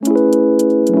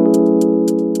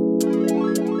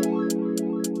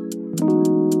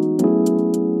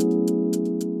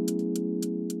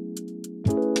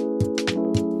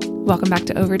Welcome back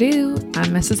to Overdue.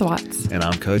 I'm Mrs. Watts. And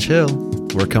I'm Coach Hill.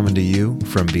 We're coming to you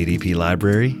from BDP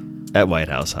Library at White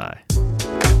House High.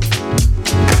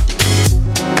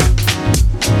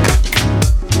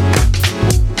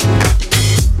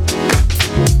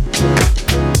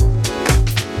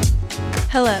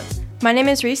 Hello, my name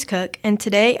is Reese Cook, and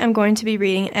today I'm going to be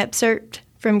reading an excerpt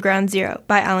from Ground Zero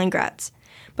by Alan Gratz.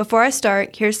 Before I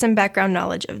start, here's some background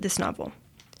knowledge of this novel.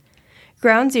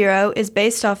 Ground Zero is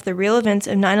based off the real events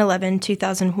of 9/11,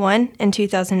 2001, and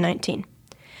 2019.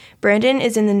 Brandon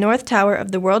is in the North Tower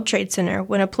of the World Trade Center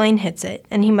when a plane hits it,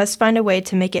 and he must find a way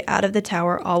to make it out of the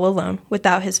tower all alone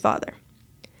without his father.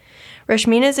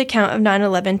 Rashmina's account of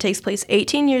 9/11 takes place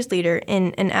 18 years later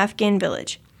in an Afghan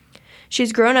village.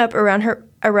 She's grown up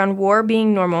around war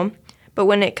being normal, but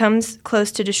when it comes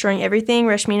close to destroying everything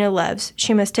Rashmina loves,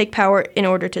 she must take power in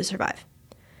order to survive.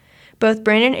 Both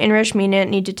Brandon and Rashmina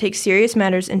need to take serious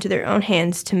matters into their own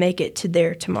hands to make it to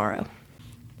their tomorrow.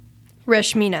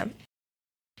 Rashmina.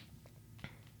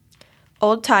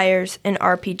 Old tires and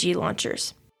RPG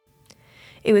launchers.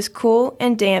 It was cool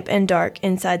and damp and dark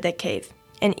inside that cave,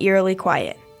 and eerily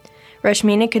quiet.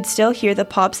 Rashmina could still hear the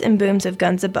pops and booms of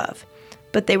guns above,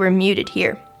 but they were muted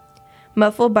here,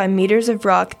 muffled by meters of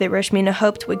rock that Rashmina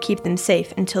hoped would keep them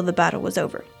safe until the battle was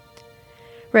over.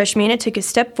 Rashmina took a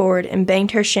step forward and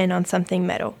banged her shin on something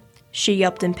metal. She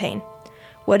yelped in pain.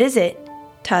 "What is it?"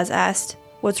 Taz asked.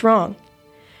 "What's wrong?"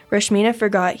 Rashmina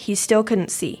forgot he still couldn't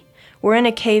see. "We're in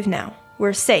a cave now.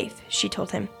 We're safe," she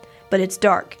told him. "But it's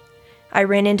dark. I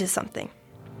ran into something."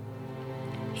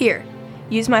 "Here,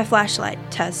 use my flashlight,"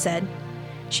 Taz said.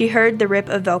 She heard the rip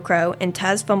of Velcro, and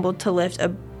Taz fumbled to lift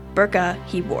a burqa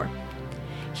he wore.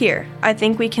 "Here, I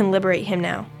think we can liberate him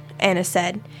now," Anna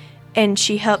said, and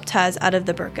she helped Taz out of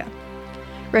the burqa.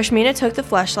 Rashmina took the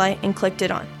flashlight and clicked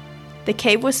it on. The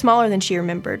cave was smaller than she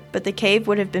remembered, but the cave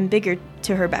would have been bigger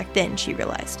to her back then, she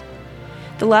realized.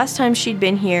 The last time she'd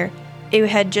been here, it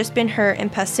had just been her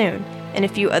and Passoon and a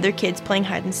few other kids playing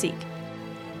hide-and-seek.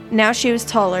 Now she was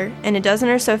taller, and a dozen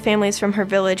or so families from her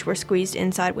village were squeezed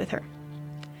inside with her.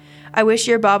 "I wish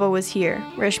your Baba was here,"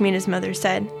 Rashmina's mother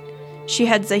said. She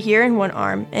had Zahir in one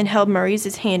arm and held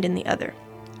Maurice's hand in the other.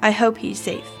 "I hope he's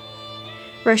safe."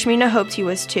 Rashmina hoped he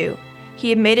was too. He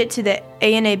had made it to the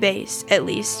ANA base, at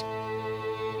least,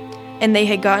 and they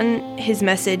had gotten his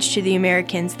message to the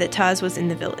Americans that Taz was in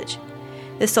the village.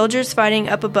 The soldiers fighting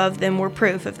up above them were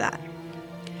proof of that.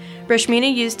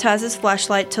 Rashmina used Taz's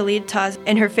flashlight to lead Taz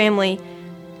and her family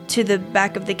to the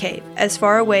back of the cave, as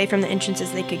far away from the entrance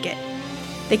as they could get.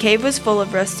 The cave was full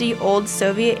of rusty, old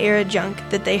Soviet-era junk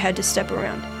that they had to step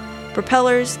around.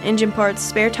 Propellers, engine parts,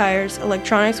 spare tires,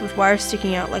 electronics with wires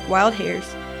sticking out like wild hairs,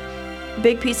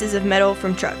 big pieces of metal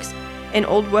from trucks, and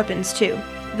old weapons too.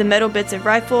 The metal bits of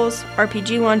rifles,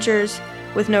 RPG launchers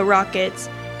with no rockets,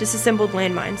 disassembled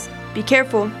landmines. "Be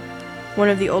careful," one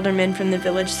of the older men from the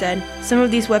village said. "Some of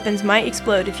these weapons might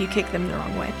explode if you kick them the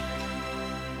wrong way."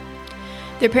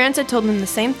 Their parents had told them the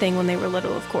same thing when they were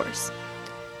little, of course.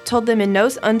 Told them in no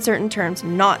uncertain terms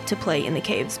not to play in the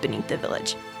caves beneath the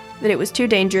village, that it was too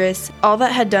dangerous. All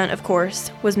that had done, of course,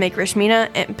 was make Rashmina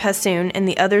and Passoon and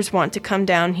the others want to come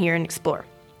down here and explore.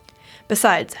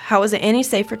 Besides, how was it any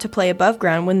safer to play above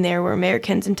ground when there were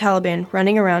Americans and Taliban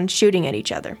running around shooting at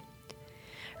each other?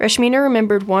 Rashmina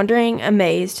remembered wandering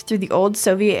amazed through the old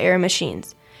Soviet-era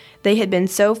machines. They had been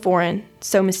so foreign,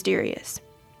 so mysterious.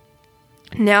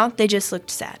 Now they just looked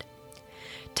sad.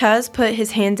 Taz put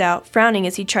his hands out, frowning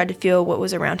as he tried to feel what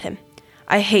was around him.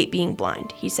 "I hate being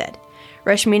blind," he said.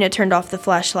 Rashmina turned off the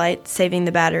flashlight, saving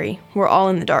the battery. "We're all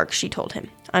in the dark," she told him.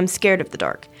 "I'm scared of the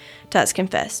dark," Taz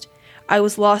confessed. "I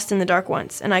was lost in the dark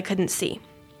once, and I couldn't see.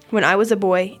 When I was a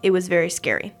boy, it was very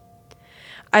scary.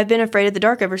 I've been afraid of the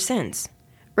dark ever since."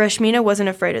 Rashmina wasn't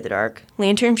afraid of the dark.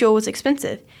 Lantern fuel was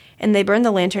expensive, and they burned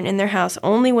the lantern in their house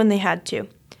only when they had to.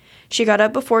 She got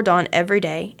up before dawn every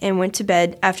day and went to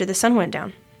bed after the sun went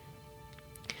down.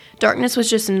 Darkness was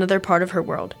just another part of her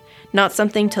world, not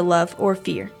something to love or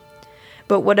fear.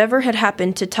 But whatever had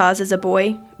happened to Taz as a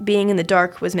boy, being in the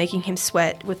dark was making him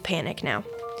sweat with panic now.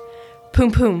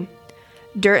 Poom poom!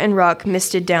 Dirt and rock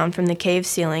misted down from the cave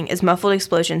ceiling as muffled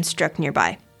explosions struck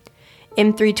nearby.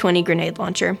 "M320 grenade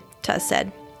launcher," Taz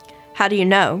said. "How do you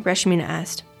know?" Rashmina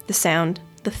asked. "The sound,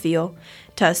 the feel,"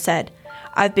 Taz said.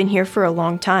 "I've been here for a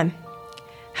long time."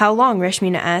 "How long?"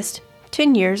 Rashmina asked.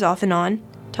 10 years, off and on,"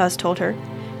 Taz told her.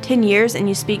 10 years and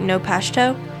you speak no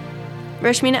Pashto?"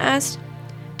 Rashmina asked.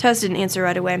 Taz didn't answer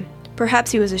right away.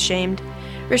 Perhaps he was ashamed.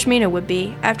 Rashmina would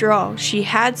be. After all, she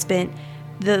had spent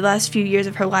the last few years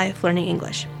of her life learning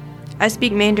English. "I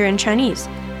speak Mandarin Chinese,"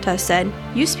 Taz said.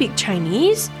 "You speak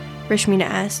Chinese?" Rashmina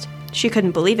asked. She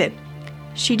couldn't believe it.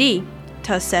 Shidi,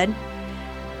 Tuz said.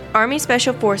 Army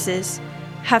Special Forces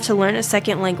have to learn a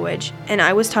second language, and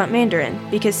I was taught Mandarin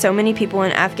because so many people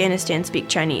in Afghanistan speak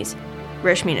Chinese,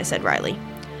 Rashmina said wryly.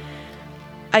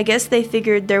 I guess they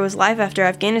figured there was life after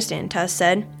Afghanistan, Tuz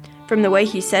said. From the way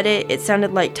he said it, it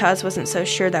sounded like Tuz wasn't so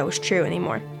sure that was true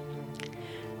anymore.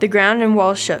 The ground and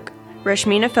walls shook.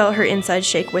 Rashmina felt her insides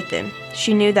shake with them.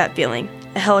 She knew that feeling.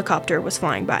 A helicopter was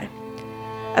flying by.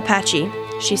 Apache,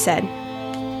 she said.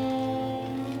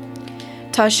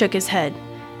 Tuz shook his head.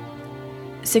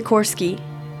 Sikorsky,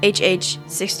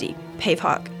 HH-60,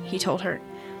 Pavehawk, he told her.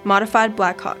 Modified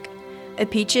Black Hawk.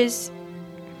 Apaches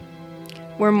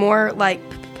were more like,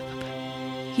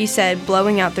 he said,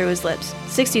 blowing out through his lips.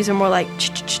 60s are more like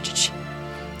ch-ch-ch-ch.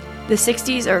 The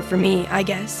 60s are for me, I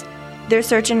guess. They're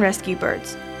search and rescue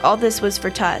birds. All this was for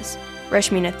Tuz,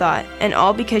 Rashmina thought, and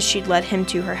all because she'd led him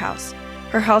to her house.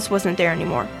 Her house wasn't there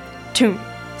anymore. Toom!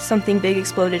 Something big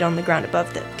exploded on the ground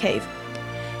above the cave,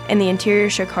 and the interior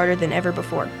shook harder than ever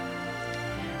before.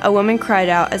 A woman cried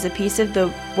out as a piece of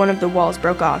one of the walls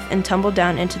broke off and tumbled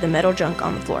down into the metal junk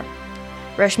on the floor.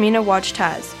 Rashmina watched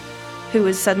Tuz, who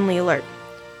was suddenly alert.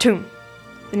 Toom!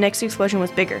 The next explosion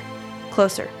was bigger,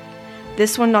 closer.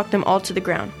 This one knocked them all to the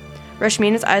ground.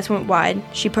 Rashmina's eyes went wide.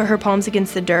 She put her palms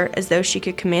against the dirt as though she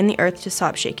could command the earth to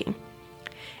stop shaking.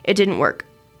 It didn't work.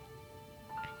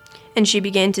 And she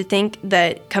began to think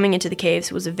that coming into the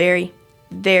caves was a very,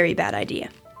 very bad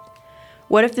idea.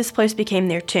 What if this place became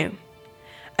their tomb?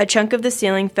 A chunk of the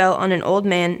ceiling fell on an old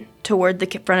man toward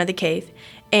the front of the cave,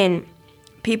 and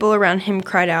people around him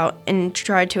cried out and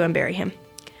tried to unbury him.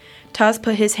 Tuz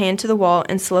put his hand to the wall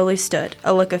and slowly stood,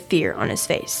 a look of fear on his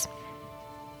face.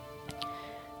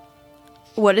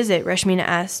 What is it? Rashmina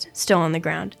asked, still on the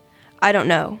ground. I don't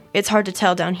know. It's hard to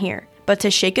tell down here. But to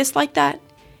shake us like that?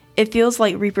 It feels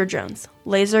like Reaper drones,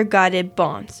 laser-guided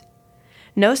bombs.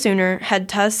 No sooner had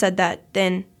Tuz said that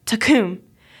than, takoom!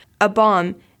 A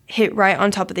bomb hit right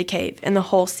on top of the cave, and the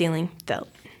whole ceiling fell.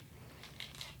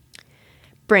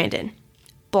 Brandon.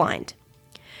 Blind.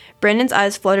 Brandon's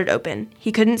eyes fluttered open.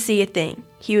 He couldn't see a thing.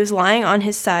 He was lying on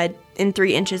his side in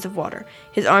 3 inches of water,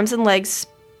 his arms and legs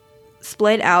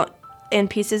splayed out, and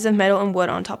pieces of metal and wood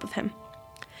on top of him.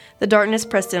 The darkness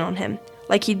pressed in on him,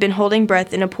 like he'd been holding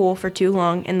breath in a pool for too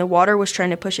long and the water was trying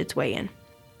to push its way in.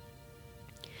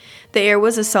 The air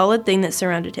was a solid thing that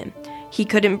surrounded him. He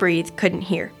couldn't breathe, couldn't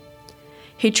hear.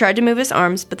 He tried to move his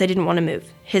arms, but they didn't want to move.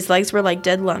 His legs were like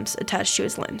dead lumps attached to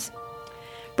his limbs.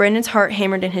 Brandon's heart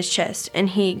hammered in his chest, and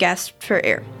he gasped for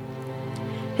air.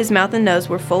 His mouth and nose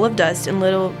were full of dust and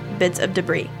little bits of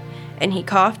debris, and he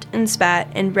coughed and spat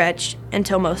and retched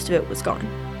until most of it was gone.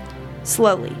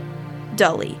 Slowly,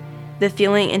 dully, the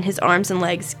feeling in his arms and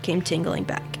legs came tingling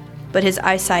back, but his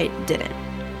eyesight didn't.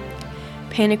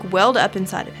 Panic welled up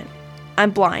inside of him.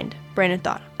 I'm blind, Brandon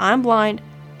thought. I'm blind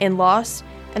and lost,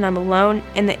 and I'm alone,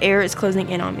 and the air is closing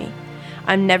in on me.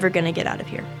 I'm never going to get out of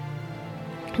here.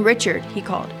 Richard, he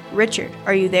called. Richard,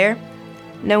 are you there?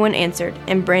 No one answered,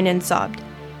 and Brandon sobbed.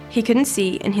 He couldn't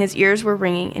see, and his ears were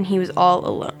ringing, and he was all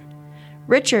alone.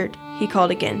 Richard, he called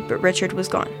again, but Richard was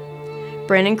gone.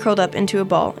 Brandon curled up into a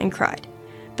ball and cried.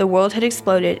 The world had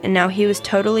exploded, and now he was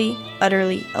totally,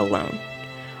 utterly alone.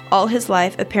 All his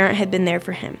life, a parent had been there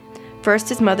for him. First,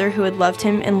 his mother, who had loved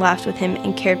him and laughed with him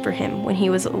and cared for him when he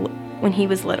was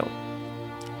little.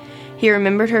 He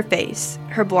remembered her face,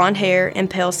 her blonde hair and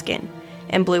pale skin,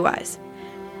 and blue eyes.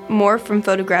 More from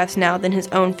photographs now than his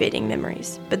own fading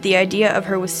memories, but the idea of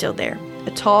her was still there,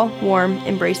 a tall, warm,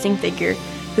 embracing figure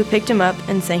who picked him up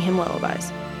and sang him lullabies.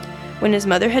 When his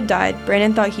mother had died,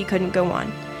 Brandon thought he couldn't go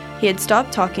on. He had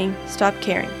stopped talking, stopped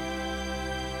caring.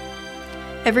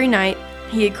 Every night,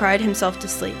 he had cried himself to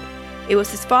sleep. It was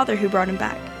his father who brought him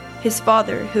back, his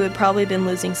father who had probably been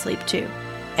losing sleep too,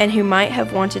 and who might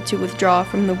have wanted to withdraw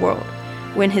from the world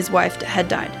when his wife had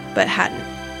died, but hadn't.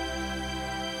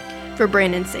 For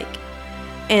Brandon's sake.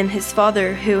 And his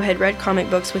father who had read comic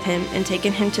books with him and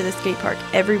taken him to the skate park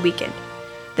every weekend.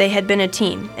 They had been a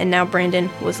team, and now Brandon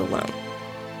was alone.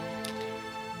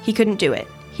 He couldn't do it.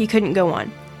 He couldn't go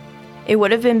on. It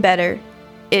would have been better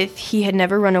if he had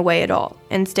never run away at all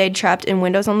and stayed trapped in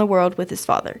windows on the world with his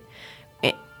father,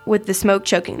 with the smoke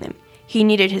choking them. He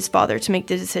needed his father to make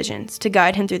the decisions, to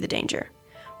guide him through the danger.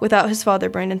 Without his father,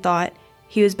 Brandon thought,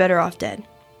 he was better off dead.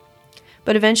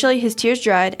 But eventually his tears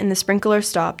dried and the sprinkler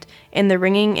stopped and the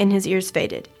ringing in his ears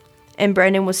faded. And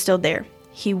Brandon was still there.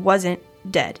 He wasn't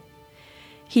dead.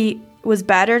 He was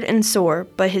battered and sore,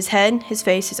 but his head, his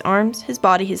face, his arms, his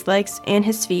body, his legs, and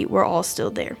his feet were all still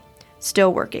there,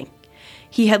 still working.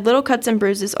 He had little cuts and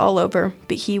bruises all over,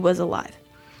 but he was alive,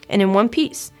 and in one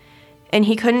piece. And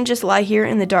he couldn't just lie here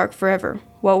in the dark forever.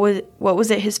 What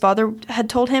was it his father had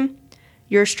told him?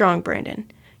 You're strong, Brandon.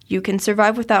 You can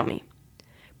survive without me.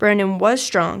 Brandon was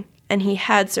strong, and he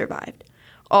had survived,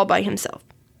 all by himself.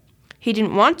 He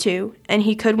didn't want to, and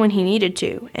he could when he needed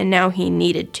to, and now he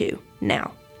needed to,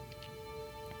 now.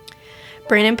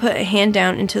 Brandon put a hand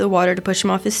down into the water to push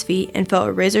him off his feet and felt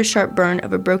a razor-sharp burn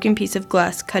of a broken piece of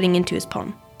glass cutting into his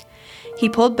palm. He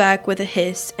pulled back with a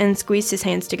hiss and squeezed his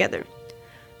hands together.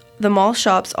 The mall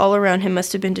shops all around him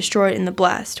must have been destroyed in the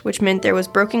blast, which meant there was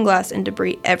broken glass and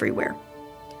debris everywhere.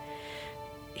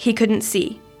 He couldn't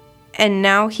see, and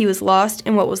now he was lost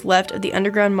in what was left of the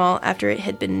underground mall after it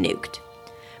had been nuked.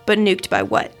 But nuked by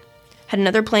what? Had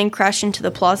another plane crashed into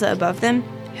the plaza above them?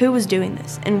 Who was doing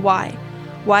this, and why?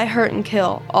 Why hurt and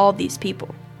kill all these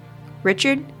people?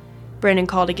 Richard? Brandon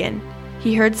called again.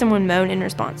 He heard someone moan in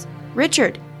response.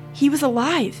 Richard! He was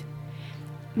alive!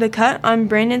 The cut on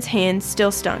Brandon's hand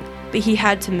still stung, but he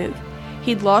had to move.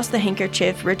 He'd lost the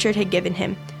handkerchief Richard had given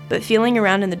him, but feeling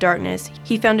around in the darkness,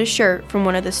 he found a shirt from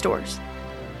one of the stores.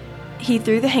 He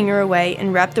threw the hanger away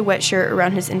and wrapped the wet shirt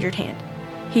around his injured hand.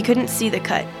 He couldn't see the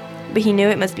cut, but he knew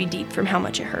it must be deep from how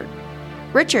much it hurt.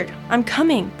 Richard, I'm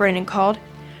coming, Brandon called.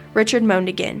 Richard moaned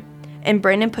again, and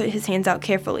Brandon put his hands out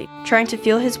carefully, trying to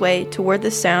feel his way toward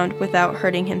the sound without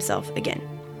hurting himself again.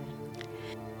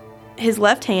 His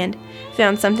left hand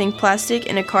found something plastic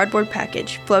in a cardboard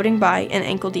package floating by in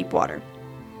ankle-deep water.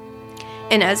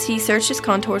 And as he searched its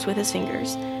contours with his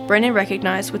fingers, Brandon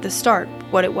recognized with a start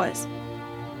what it was.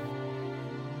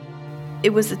 It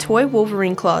was the toy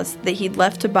Wolverine claws that he'd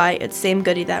left to buy at Sam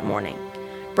Goody that morning.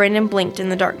 Brandon blinked in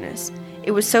the darkness.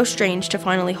 It was so strange to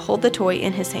finally hold the toy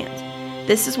in his hands.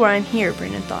 This is why I'm here,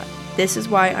 Brandon thought. This is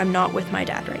why I'm not with my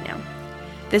dad right now.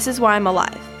 This is why I'm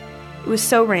alive. It was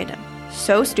so random,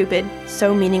 so stupid,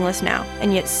 so meaningless now,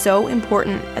 and yet so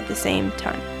important at the same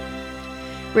time.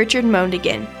 Richard moaned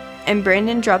again, and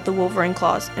Brandon dropped the Wolverine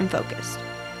claws and focused.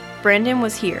 Brandon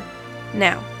was here,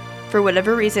 now, for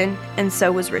whatever reason, and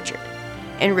so was Richard.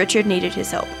 And Richard needed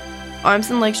his help. Arms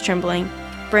and legs trembling,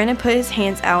 Brandon put his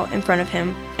hands out in front of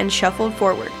him and shuffled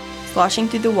forward, sloshing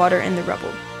through the water and the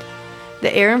rubble.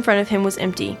 The air in front of him was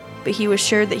empty, but he was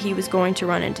sure that he was going to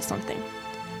run into something.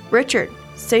 Richard,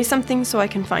 say something so I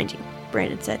can find you,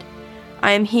 Brandon said.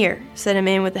 I am here, said a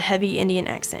man with a heavy Indian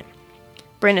accent.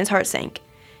 Brandon's heart sank.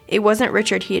 It wasn't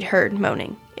Richard he had heard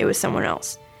moaning. It was someone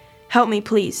else. Help me,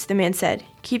 please, the man said.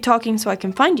 Keep talking so I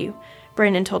can find you,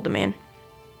 Brandon told the man.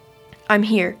 I'm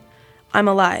here. I'm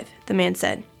alive, the man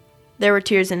said. There were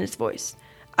tears in his voice.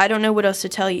 I don't know what else to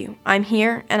tell you. I'm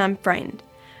here, and I'm frightened.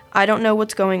 I don't know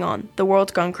what's going on. The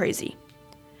world's gone crazy.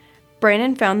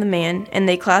 Brandon found the man, and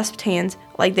they clasped hands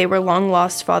like they were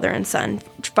long-lost father and son,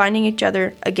 finding each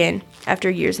other again after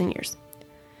years and years.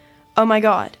 Oh my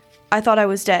God, I thought I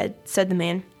was dead, said the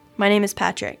man. My name is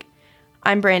Patrick.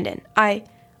 I'm Brandon. I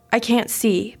can't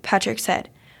see, Patrick said.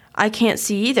 I can't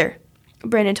see either,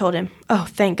 Brandon told him. Oh,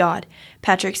 thank God,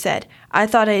 Patrick said. I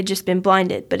thought I had just been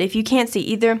blinded, but if you can't see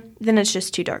either, then it's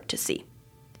just too dark to see.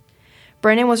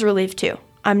 Brandon was relieved too.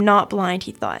 I'm not blind,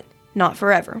 he thought. Not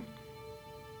forever.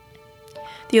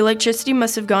 The electricity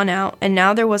must have gone out, and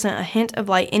now there wasn't a hint of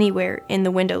light anywhere in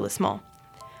the windowless mall.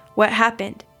 What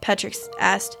happened? Patrick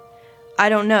asked. I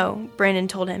don't know, Brandon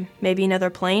told him. Maybe another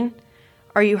plane?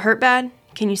 Are you hurt bad?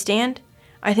 Can you stand?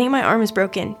 I think my arm is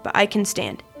broken, but I can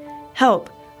stand. Help!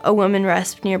 A woman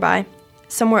rasped nearby,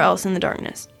 somewhere else in the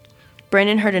darkness.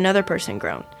 Brandon heard another person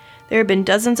groan. There had been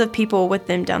dozens of people with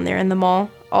them down there in the mall,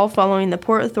 all following the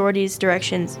Port Authority's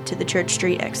directions to the Church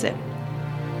Street exit.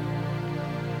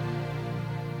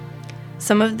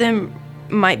 Some of them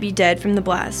might be dead from the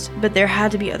blast, but there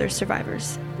had to be other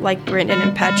survivors, like Brandon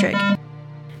and Patrick.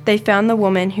 They found the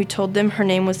woman who told them her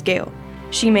name was Gail.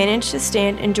 She managed to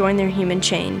stand and join their human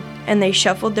chain, and they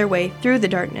shuffled their way through the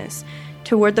darkness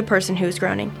toward the person who was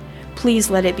groaning. Please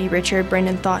let it be Richard,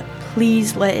 Brandon thought.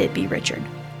 Please let it be Richard.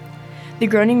 The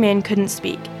groaning man couldn't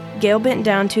speak. Gail bent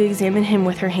down to examine him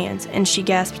with her hands, and she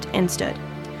gasped and stood.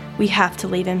 We have to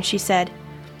leave him, she said.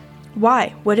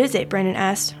 Why? What is it? Brandon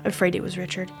asked, afraid it was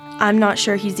Richard. I'm not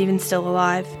sure he's even still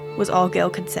alive, was all Gail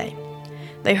could say.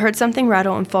 They heard something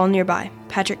rattle and fall nearby.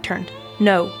 Patrick turned.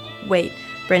 No, wait,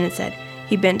 Brandon said.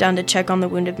 He bent down to check on the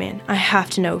wounded man. I have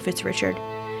to know if it's Richard.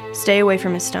 Stay away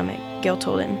from his stomach, Gail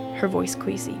told him, her voice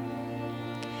queasy.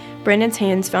 Brandon's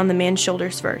hands found the man's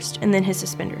shoulders first, and then his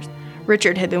suspenders.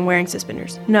 Richard had been wearing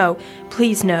suspenders. No,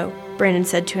 please no, Brandon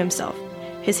said to himself.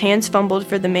 His hands fumbled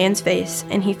for the man's face,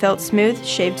 and he felt smooth,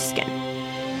 shaved skin.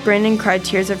 Brandon cried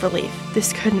tears of relief.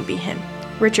 This couldn't be him.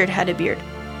 Richard had a beard.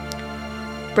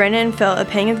 Brandon felt a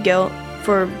pang of guilt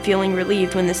for feeling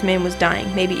relieved when this man was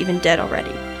dying, maybe even dead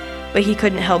already. But he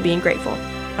couldn't help being grateful.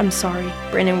 I'm sorry,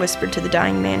 Brandon whispered to the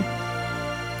dying man.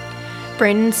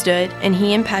 Brandon stood, and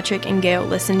he and Patrick and Gail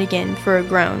listened again for a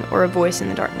groan or a voice in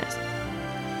the darkness.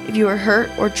 If you are hurt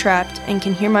or trapped and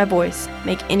can hear my voice,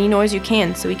 make any noise you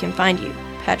can so we can find you,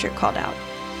 Patrick called out.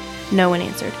 No one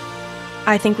answered.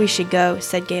 I think we should go,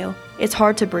 said Gail. It's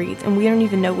hard to breathe, and we don't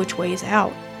even know which way is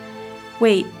out.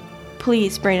 Wait,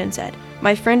 please, Brandon said.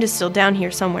 My friend is still down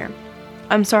here somewhere.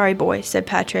 I'm sorry, boy, said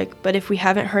Patrick, but if we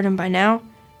haven't heard him by now...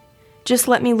 Just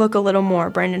let me look a little more,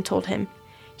 Brandon told him.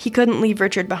 He couldn't leave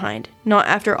Richard behind, not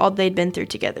after all they'd been through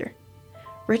together.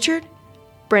 Richard?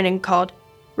 Brandon called.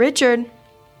 Richard!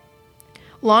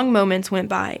 Long moments went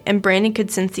by, and Brandon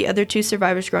could sense the other two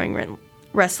survivors growing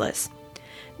restless.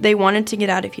 They wanted to get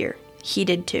out of here. He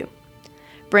did too.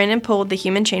 Brandon pulled the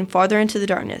human chain farther into the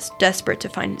darkness, desperate to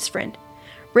find his friend.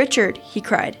 Richard, he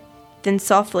cried. Then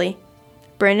softly,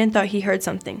 Brandon thought he heard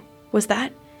something. Was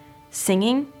that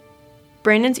singing?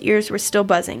 Brandon's ears were still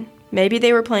buzzing. Maybe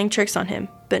they were playing tricks on him,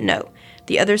 but no.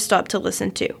 The others stopped to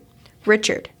listen too.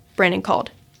 Richard, Brandon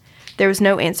called. There was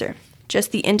no answer,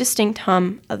 just the indistinct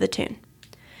hum of the tune.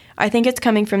 I think it's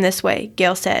coming from this way,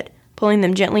 Gail said, pulling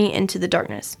them gently into the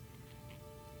darkness.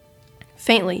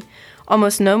 Faintly,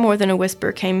 almost no more than a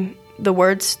whisper, came the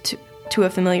words to a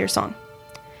familiar song.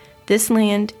 This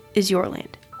land is your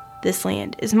land. This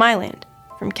land is my land,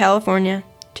 from California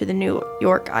to the New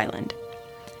York Island.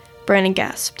 Brandon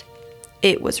gasped.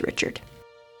 It was Richard.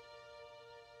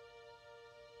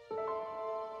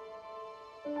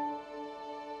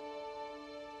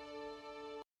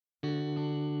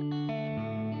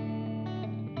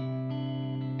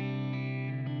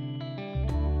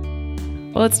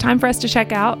 Well, it's time for us to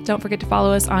check out. Don't forget to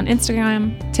follow us on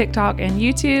Instagram, TikTok, and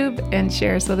YouTube, and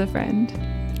share us with a friend.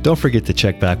 Don't forget to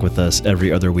check back with us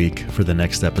every other week for the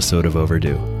next episode of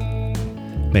Overdue.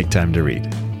 Make time to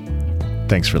read.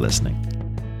 Thanks for listening.